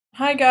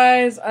Hi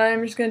guys,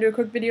 I'm just going to do a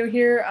quick video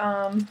here.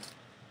 I'm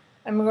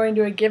going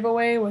to do a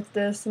giveaway with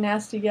this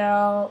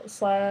NastyGal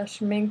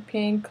 /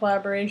 MINKPINK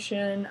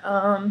collaboration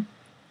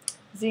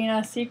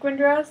Zeena Sequin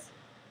dress.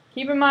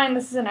 Keep in mind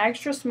this is an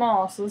extra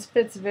small, so this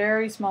fits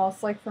very small.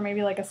 It's like for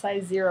maybe like a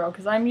size 0,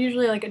 because I'm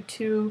usually like a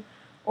 2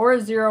 or a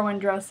 0 in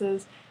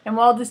dresses. And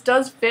while this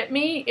does fit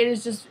me,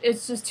 it's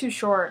just too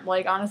short.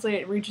 Like honestly,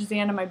 it reaches the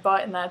end of my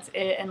butt and that's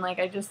it. And like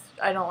I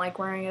don't like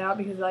wearing it out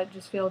because I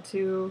just feel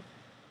too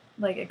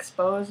like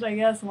exposed, I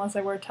guess, unless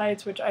I wear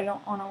tights, which I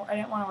didn't want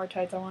to wear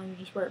tights. I wanted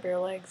to just wear it bare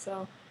legs.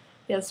 So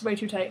yeah, it's way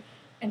too tight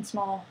and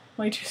small,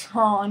 way too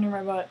small under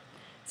my butt.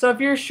 So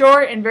if you're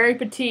short and very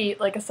petite,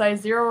 like a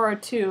size 0 or a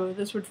 2,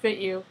 this would fit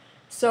you.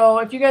 So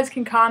if you guys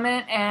can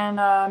comment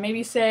and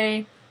maybe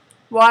say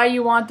why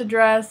you want the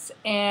dress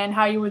and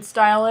how you would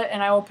style it,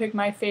 and I will pick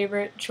my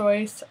favorite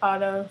choice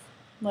out of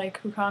like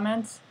who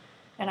comments,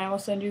 and I will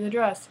send you the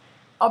dress.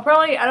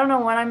 I don't know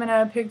when I'm going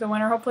to pick the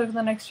winner, hopefully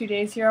within the next few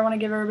days here. I want to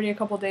give everybody a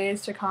couple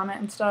days to comment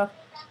and stuff.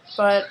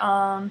 But,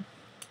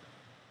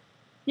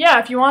 yeah,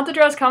 if you want the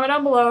dress, comment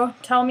down below.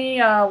 Tell me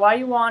why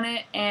you want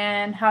it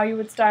and how you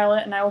would style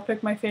it, and I will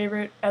pick my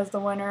favorite as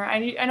the winner.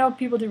 I know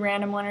people do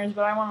random winners,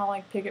 but I want to,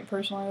 like, pick it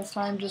personally this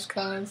time just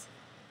because.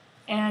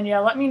 And, yeah,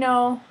 let me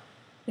know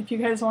if you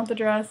guys want the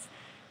dress,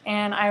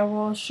 and I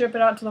will ship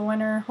it out to the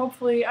winner.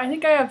 Hopefully, I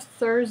think I have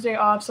Thursday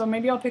off, so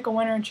maybe I'll pick a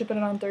winner and ship it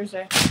on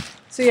Thursday.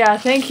 So yeah,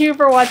 thank you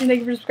for watching,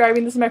 thank you for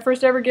subscribing. This is my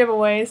first ever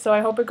giveaway, so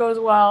I hope it goes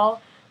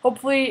well.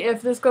 Hopefully,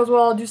 if this goes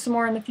well, I'll do some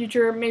more in the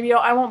future. Maybe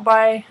I won't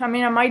buy, I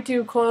might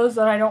do clothes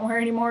that I don't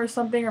wear anymore or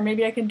something, or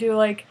maybe I can do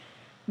like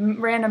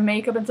random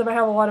makeup and stuff. I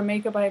have a lot of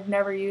makeup I've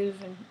never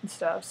used and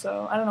stuff,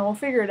 so I don't know, we'll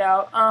figure it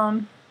out.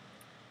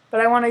 But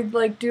I want to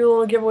like do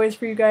little giveaways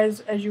for you guys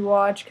as you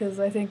watch, because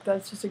I think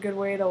that's just a good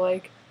way to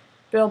like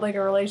build like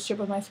a relationship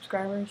with my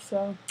subscribers.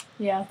 So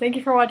yeah, thank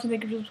you for watching,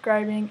 thank you for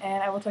subscribing,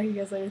 and I will talk to you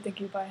guys later. Thank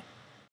you, bye.